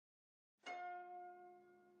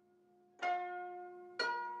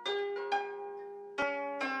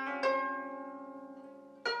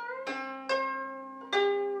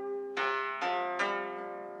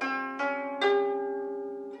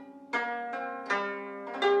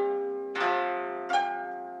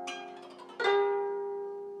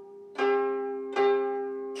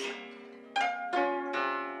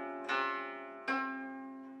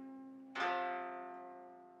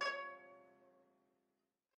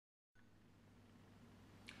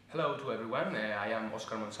Hello to everyone, I am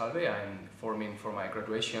Oscar Monsalve. I'm forming for my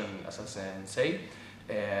graduation as a sensei.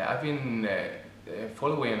 I've been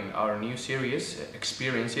following our new series,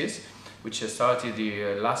 Experiences, which started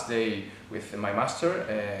the last day with my master,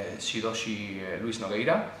 Shidoshi Luis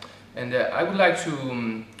Nogueira. And I would like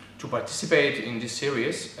to participate in this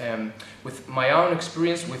series with my own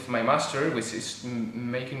experience with my master, which is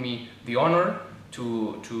making me the honor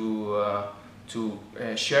to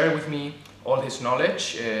share with me all his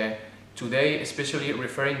knowledge, today especially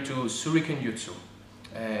referring to ShurikenJutsu.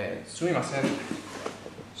 Sumimasen,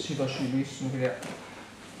 Shidoshi Luis Nogueira,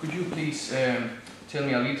 could you please tell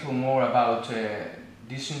me a little more about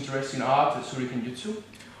this interesting art, ShurikenJutsu?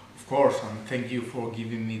 Of course, and thank you for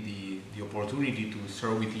giving me the opportunity to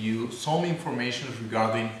share with you some information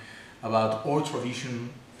regarding about our tradition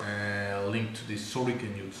linked to the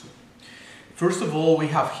ShurikenJutsu. First of all, we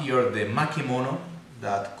have here the makimono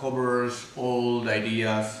that covers all the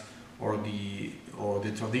ideas or the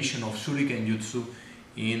tradition of ShurikenJutsu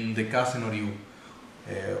in the Kaze no Ryu,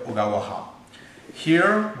 Ogawa Ryu.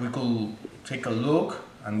 Here we could take a look,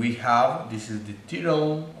 and we have, this is the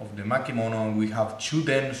title of the makimono, and we have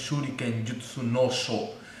Chuden ShurikenJutsu no Sho.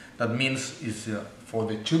 That means is for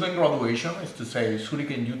the Chuden graduation, is to say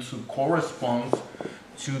ShurikenJutsu corresponds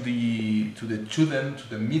to the Chuden, to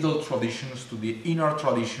the middle traditions, to the inner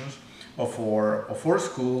traditions of our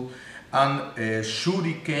school, and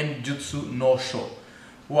ShurikenJutsu no Sho.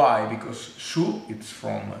 Why? Because Shu, it's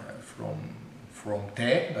from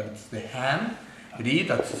te, that is the hand. Ri,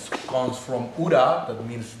 that comes from ura, that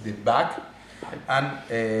means the back, and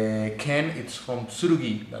ken, it's from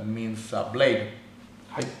tsurugi, that means blade.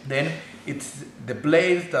 Then it's the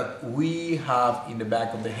blades that we have in the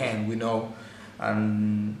back of the hand, we know,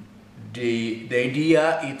 and the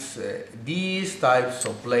idea it's these types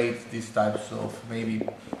of blades, these types of maybe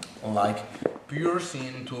like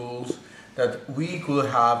piercing tools that we could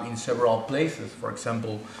have in several places. For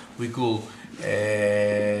example, we could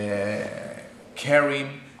carry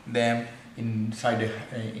them inside the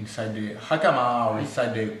hakama or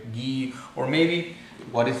inside the gi, or maybe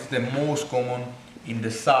what is the most common in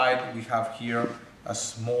the side. We have here a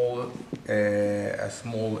small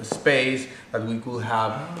space that we could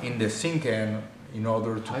have in the sinken in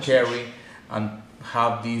order to carry and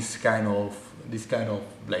have this kind of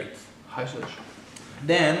blades.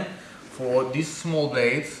 Then for these small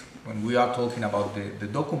blades, when we are talking about the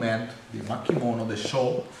document, the makimono, the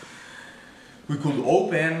show, we could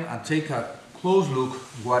open and take a close look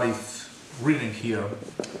what is written here.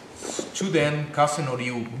 Chuden Kaze no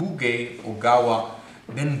Ryu Bugei Ogawa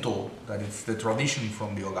Dento, that is the tradition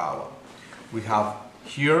from the Ogawa. We have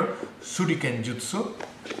here ShurikenJutsu.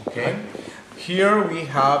 Okay. Here we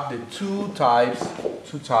have the two types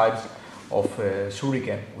of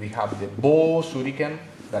shuriken. We have the bow shuriken,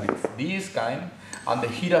 that is this kind, and the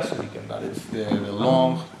hira shuriken, that is the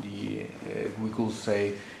long, we could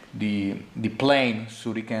say the plain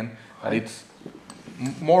shuriken, that it's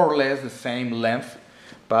more or less the same length,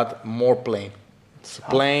 but more plain. It's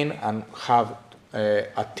plain and have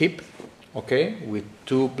a tip, okay, with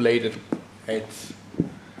two bladed heads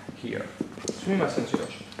here.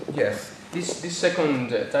 Yes. This second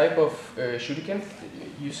type of shuriken,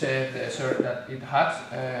 you said, sir, that it has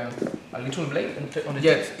a little blade on the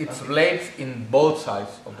yes, tip? it's blades in both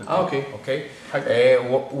sides of the tip. Okay. Okay.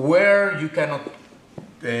 Where you cannot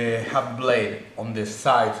have blade on the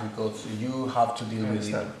sides because you have to deal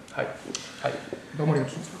with it.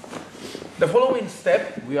 The following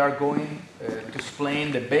step, we are going to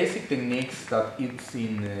explain the basic techniques that it's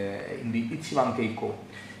in the Ichiban Keiko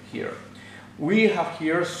here. We have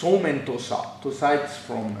here Soumen Tosa. Tosa is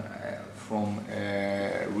from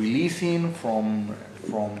releasing, from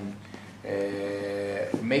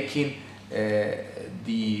making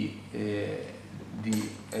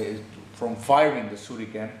from firing the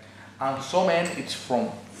shuriken, and Soumen it's from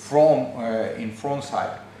in front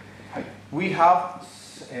side. We have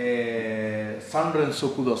Sanren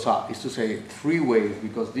Sokudosa, is to say 3 ways,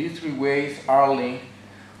 because these 3 ways are linked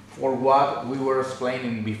for what we were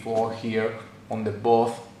explaining before here on the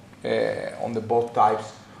both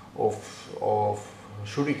types of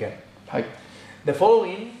shuriken. The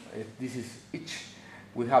following, this is each.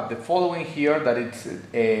 We have the following here, that it's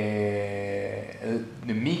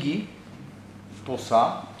the migi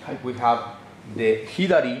tosa. We have the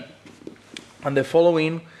hidari, and the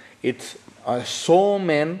following it's a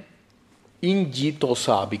soumen inji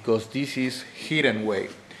tosa, because this is hidden way.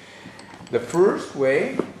 The first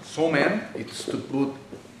way, soumen, it's to put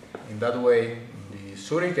in that way the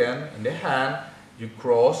shuriken in the hand, you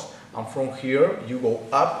cross, and from here you go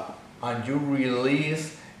up and you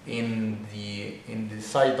release in the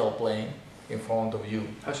sagittal plane in front of you.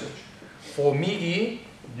 For Migi,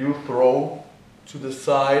 you throw to the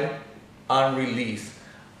side and release.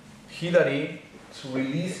 Hidari is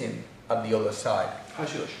releasing at the other side.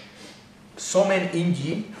 Somen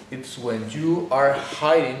Inji, it's when you are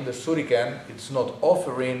hiding the shuriken, it's not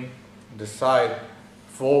offering the side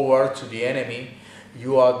forward to the enemy,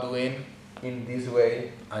 you are doing in this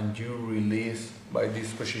way and you release by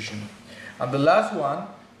this position. And the last one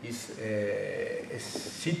is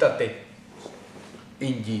Shitate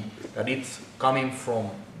Inji, that it's coming from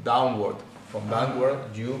downward. From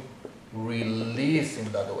downward, you release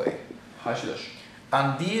in that way.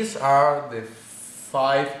 And these are the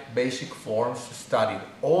 5 basic forms studied,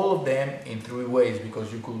 all of them in 3 ways,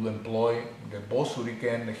 because you could employ the Bo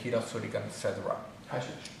Shuriken, the Hira Shuriken, etc.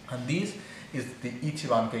 And this is the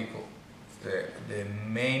Ichiban Keiko, the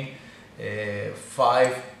main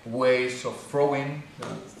 5 ways of throwing,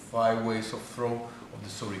 5 ways of throw of the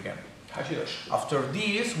Shuriken. After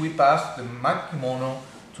this, we pass the Makimono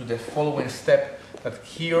to the following step, that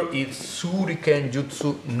here is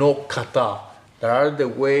ShurikenJutsu no kata. There are the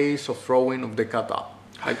ways of throwing of the kata.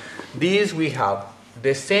 These we have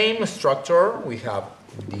the same structure. We have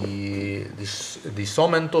the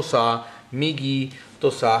Somen Tosa, Migi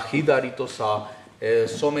Tosa, Hidari Tosa,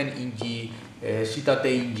 Somen Inji,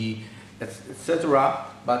 Shitate Inji, etc.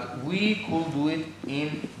 But we could do it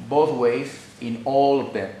in both ways, in all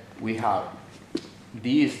of them. We have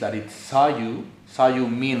this, that it's Sayu. Sayu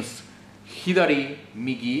means Hidari,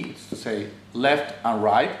 Migi, it's to say left and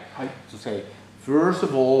right. To say, first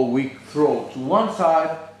of all, we throw to one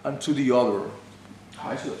side and to the other.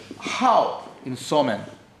 How? In Somen.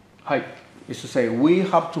 Is to say, we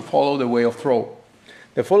have to follow the way of throw.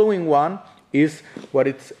 The following one is what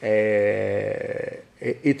it's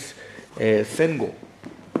Sengo.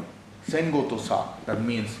 Sengo Tosa. That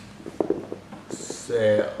means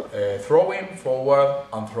throwing forward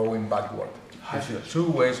and throwing backward.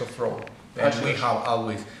 2 ways of throwing. Then we have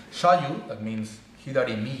always Shayu, that means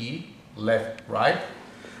Hidari Migi, left, right,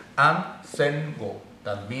 and Sengo,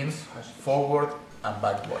 that means forward and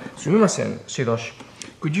backward. Sumimasen, Shidoshi.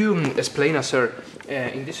 Could you explain us, sir,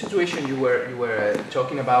 in this situation you were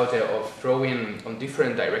talking about of throwing on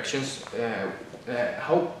different directions,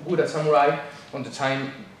 how would a samurai on the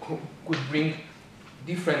time could bring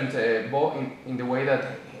different bow in the way that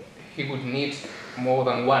he would need more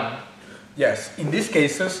than one? Yes, in these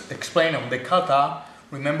cases, explain on the kata,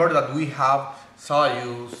 remember that we have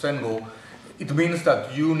Sayu, Sengo. It means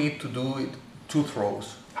that you need to do it 2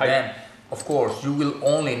 throws. Then, of course, you will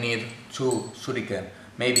only need 2 shuriken.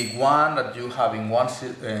 Maybe one that you have in one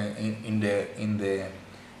in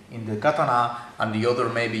the katana, and the other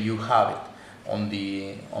maybe you have it on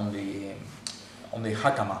the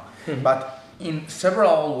hakama. But in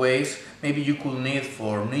several ways, maybe you could need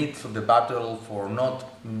for needs of the battle, for not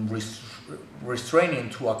restraining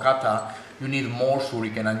to a kata, you need more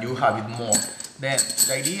shuriken and you have it more. Then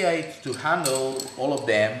the idea is to handle all of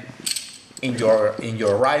them in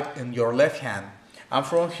your left hand, and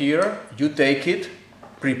from here you take it,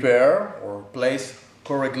 prepare or place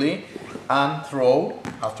correctly, and throw.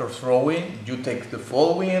 After throwing, you take the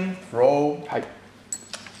following, throw,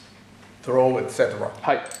 etc.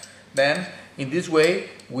 Then in this way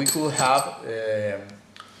we could have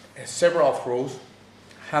several throws,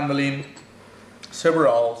 handling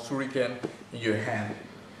several shuriken in your hand.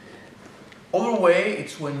 Other way,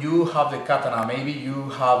 it's when you have the katana. Maybe you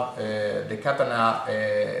have the katana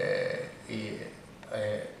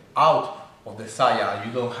out of the saya.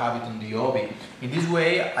 You don't have it on the obi. In this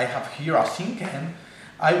way, I have here a shinken.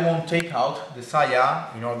 I won't take out the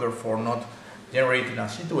saya in order for not generating a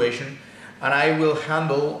situation, and I will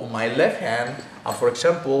handle on my left hand. And for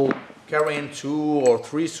example, carrying 2 or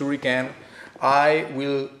 3 shuriken, I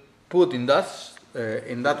will put in that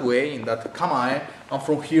way, in that kamae, and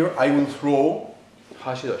from here I will throw.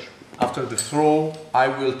 After the throw, I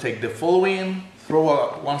will take the following,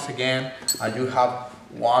 throw once again, and you have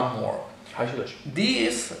one more.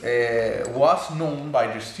 This was known by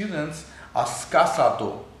the students as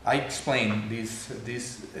kasato. I explained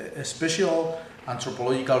this special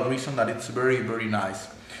anthropological reason that it's very, very nice.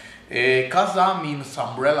 Kaza means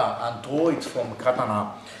umbrella, and to it's from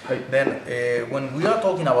katana. Then when we are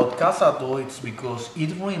talking about kasato, it's because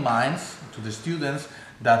it reminds to the students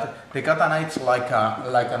that the katana is like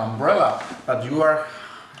an umbrella, that you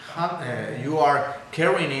are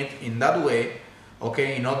carrying it in that way,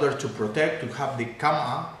 okay, in order to protect, to have the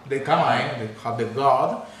kamae, have the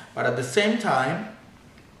guard, but at the same time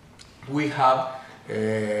we have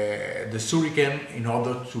the shuriken in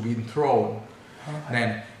order to be thrown.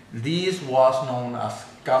 Then this was known as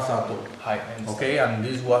Kazato. Okay, and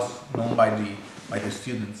this was known by the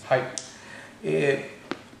students.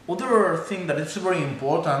 Other thing that is very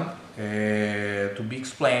important to be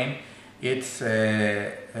explained, it's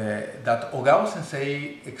that Ogawa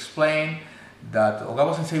Sensei explained that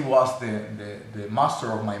Ogawa Sensei was the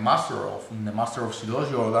master of my master, the master of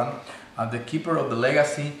Shidoshi Ordan, and the keeper of the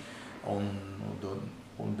legacy on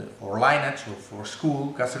our lineage of our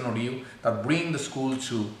school, Kaze no Ryu, that bring the school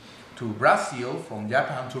to Brazil, from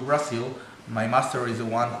Japan to Brazil. My master is the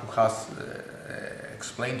one who has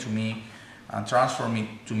explained to me and transformed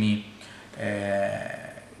to me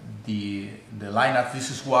the lineage.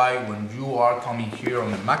 This is why when you are coming here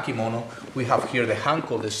on the makimono, we have here the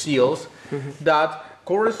hanko, the seals, that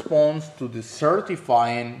corresponds to the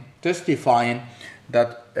testifying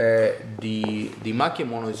that the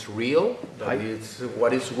makimono is real, that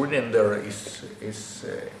what is written there is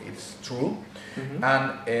true,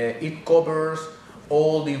 and it covers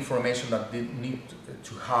all the information that they need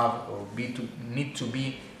to have or need to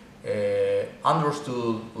be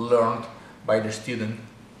understood, learned by the student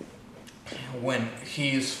when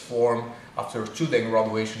he is formed after student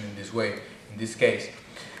graduation in this way. In this case,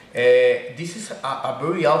 this is a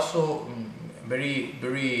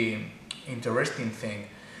very interesting thing,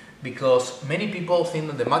 because many people think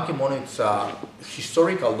that the makimono is a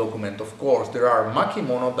historical document. Of course, there are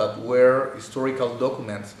makimono that were historical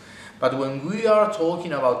documents, but when we are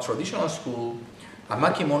talking about traditional school, a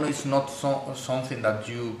makimono is not something that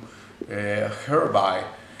you heard by.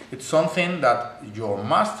 It's something that your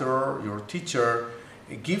master, your teacher,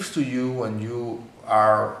 gives to you when you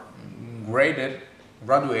are graduated,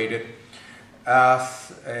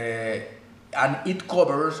 as and it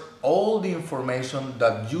covers all the information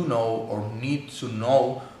that you know or need to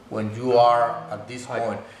know when you are at this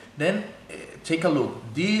point. Then take a look.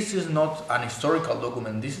 This is not an historical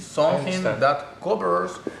document. This is something that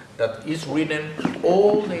covers, that is written,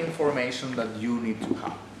 all the information that you need to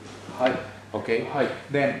have. Okay.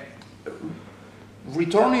 Then,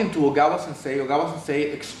 returning to Ogawa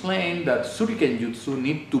Sensei explained that ShurikenJutsu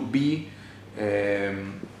need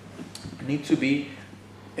to be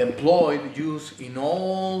employed, used in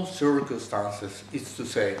all circumstances. It's to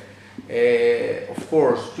say, of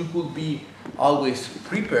course, you could be always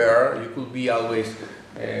prepared. You could be always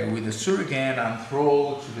with the shuriken and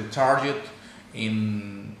throw to the target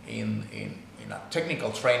in a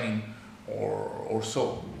technical training or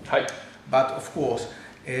so. But of course,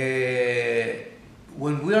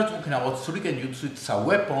 when we are talking about ShurikenJutsu, it's a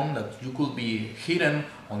weapon that you could be hidden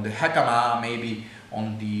on the hakama, maybe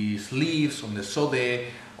on the sleeves, on the sode,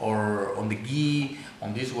 or on the gi,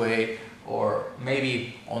 on this way, or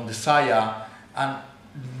maybe on the saya. And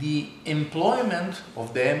the employment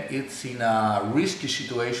of them, it's in a risky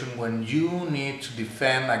situation when you need to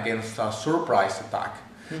defend against a surprise attack.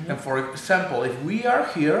 And for example, if we are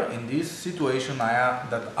here in this situation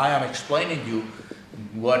that I am explaining you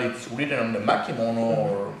what is written on the makimono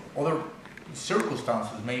or other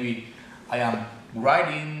circumstances, maybe I am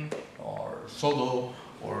writing or solo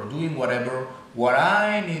or doing whatever, what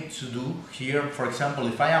I need to do here, for example,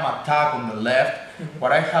 if I am attacked on the left,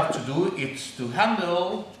 what I have to do is to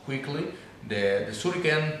handle quickly the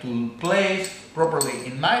shuriken, to place properly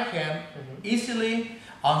in my hand easily,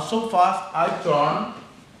 and so fast I turn.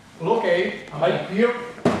 Okay, I here,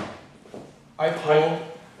 I throw,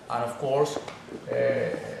 and of course,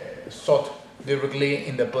 shot directly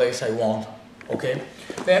in the place I want. Okay,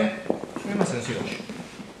 then.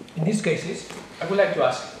 In these cases, I would like to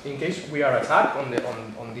ask, in case we are attacked on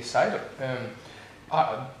this side,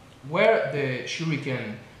 where the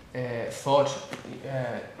shuriken thought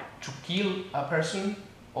to kill a person,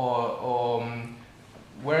 or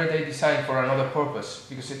where they decide for another purpose,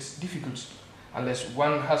 because it's difficult. Unless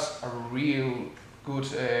one has a real good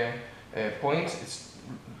point, it's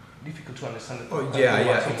difficult to understand.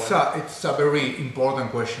 It's a very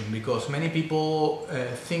important question, because many people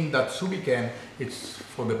think that shuriken it's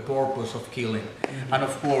for the purpose of killing, and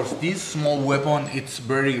of course this small weapon it's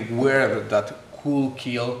very rare that could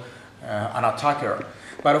kill an attacker.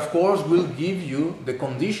 But of course will give you the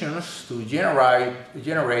conditions to generate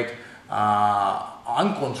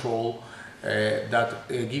uncontrolled. That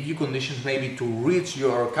give you conditions maybe to reach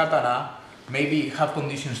your katana, maybe have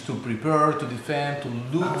conditions to prepare, to defend, to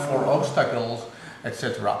look for obstacles,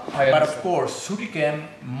 etc. But of course, shuriken,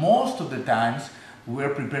 most of the times, were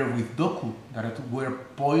prepared with doku, that were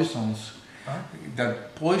poisons,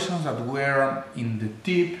 that were in the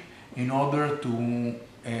tip in order to,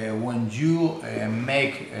 when you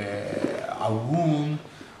make a wound,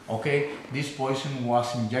 okay, this poison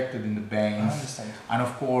was injected in the veins, and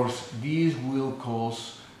of course this will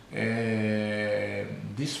cause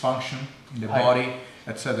dysfunction in the body,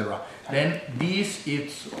 etc. Then this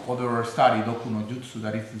is other study, Doku no Jutsu,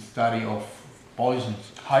 that is the study of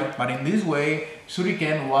poisons. But in this way,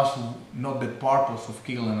 Shuriken was not the purpose of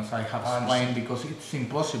killing, as I have explained, because it's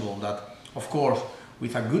impossible that, of course,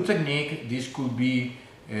 with a good technique, this could be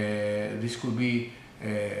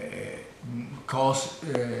cause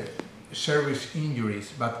serious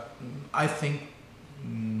injuries. But I think,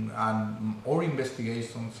 and our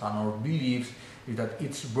investigations and our beliefs is that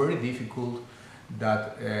it's very difficult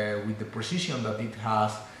that with the precision that it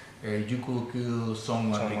has, you could kill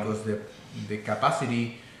someone because the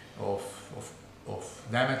capacity of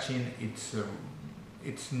damaging it's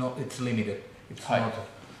limited. It's not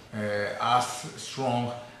as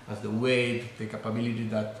strong as the weight, the capability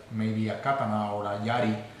that maybe a katana or a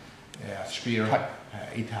yari, a spear,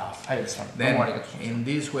 it has. Then in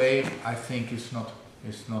this way, I think it's not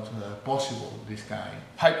possible. This kind.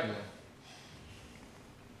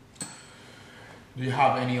 Do you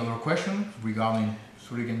have any other question regarding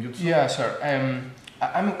ShurikenJutsu? Yeah, sir.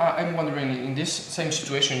 I'm wondering, in this same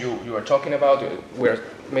situation you are talking about, we're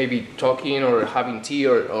maybe talking or having tea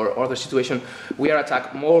or other situation, we are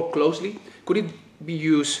attacked more closely. Could it be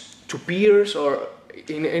used to peers or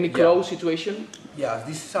in any close situation? Yeah,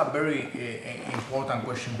 this is a very important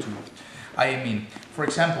question too. I mean, for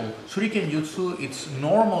example, ShurikenJutsu, it's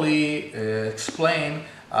normally explained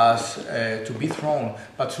as to be thrown,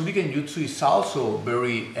 but ShurikenJutsu is also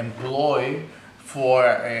very employed for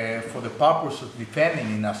the purpose of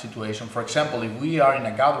defending in a situation. For example, if we are in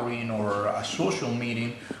a gathering or a social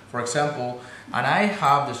meeting, for example, and I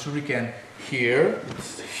have the shuriken here,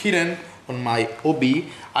 it's hidden on my obi,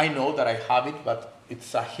 I know that I have it, but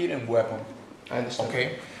it's a hidden weapon. I understand.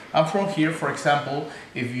 Okay, and from here, for example,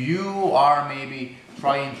 if you are maybe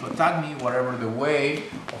trying to attack me, whatever the way,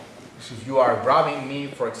 if you are grabbing me,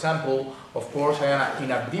 for example, of course,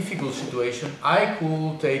 in a difficult situation, I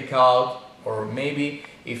could take out, or maybe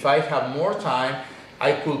if I have more time,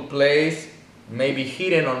 I could place maybe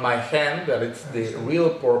hidden on my hand, that it's the real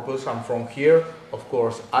purpose, and from here, of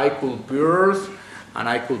course, I could pierce, and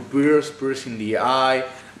I could pierce in the eye,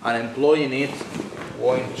 and employing it,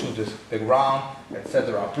 going to the ground,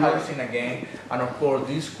 etc. Piercing again, and of course,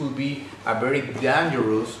 this could be a very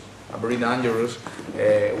dangerous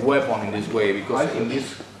weapon in this way, because in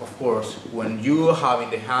this, of course, when you have in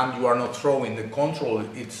the hand, you are not throwing, the control,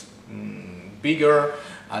 it's bigger,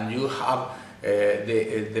 and you have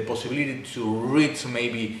the possibility to reach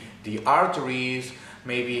maybe the arteries,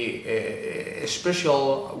 maybe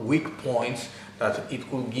special weak points that it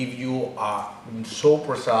could give you so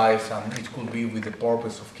precise, and it could be with the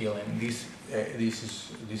purpose of killing. This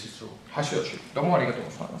is true. Shidoshi,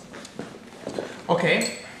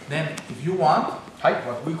 okay, then if you want,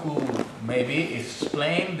 what we could maybe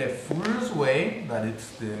explain the first way, that it's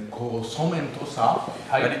the kosomen tosa,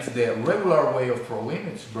 that it's the regular way of throwing,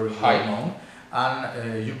 it's very well known,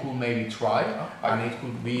 and you could maybe try, and it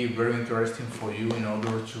could be very interesting for you in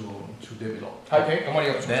order to develop. Okay,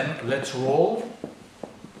 then let's roll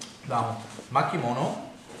down makimono,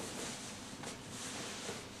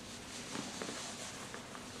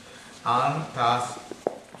 and pass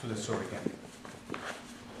to the shuriken.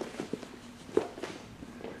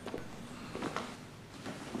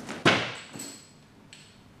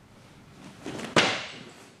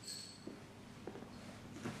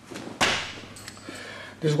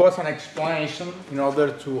 This was an explanation in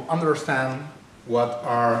order to understand what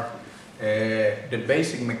are the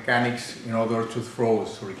basic mechanics in order to throw a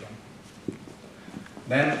shuriken.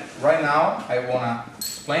 Then, right now, I want to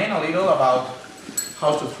explain a little about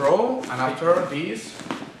how to throw, and after this,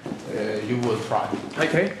 you will try.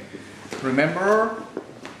 Okay? Remember,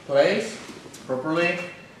 place properly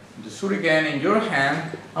the shuriken in your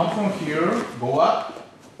hand, and from here, go up.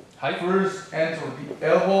 First enter the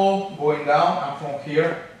elbow, going down, and from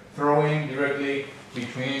here, throwing directly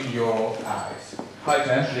between your eyes.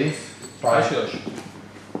 Then please try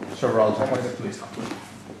several times. Please.